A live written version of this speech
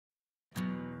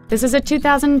This is a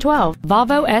 2012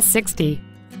 Volvo S60.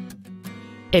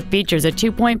 It features a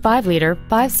 2.5-liter,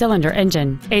 5-cylinder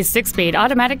engine, a 6-speed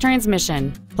automatic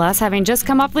transmission. Plus, having just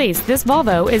come off lease, this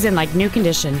Volvo is in like new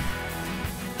condition.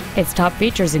 Its top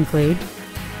features include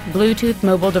Bluetooth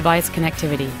mobile device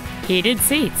connectivity, heated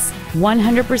seats,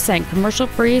 100%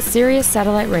 commercial-free Sirius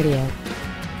satellite radio,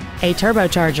 a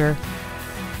turbocharger,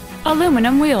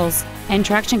 aluminum wheels, and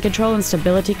traction control and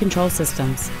stability control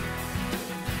systems.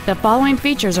 The following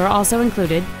features are also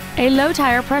included: a low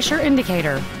tire pressure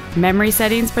indicator, memory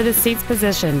settings for the seat's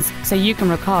positions so you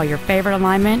can recall your favorite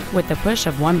alignment with the push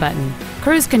of one button,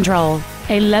 cruise control,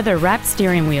 a leather-wrapped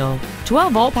steering wheel,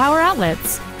 12-volt power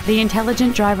outlets, the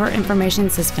intelligent driver information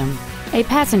system, a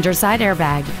passenger side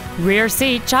airbag, rear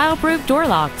seat child-proof door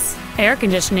locks, air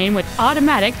conditioning with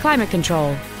automatic climate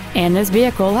control, and this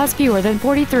vehicle has fewer than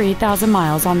 43,000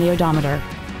 miles on the odometer.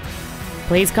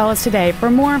 Please call us today for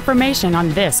more information on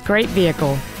this great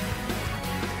vehicle.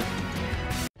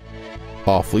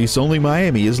 Off Lease Only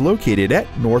Miami is located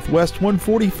at Northwest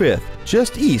 145th,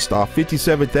 just east off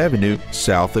 57th Avenue,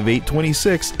 south of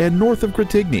 826, and north of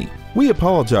Cretigny. We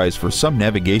apologize for some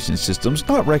navigation systems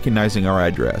not recognizing our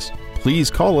address. Please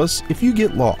call us if you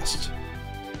get lost.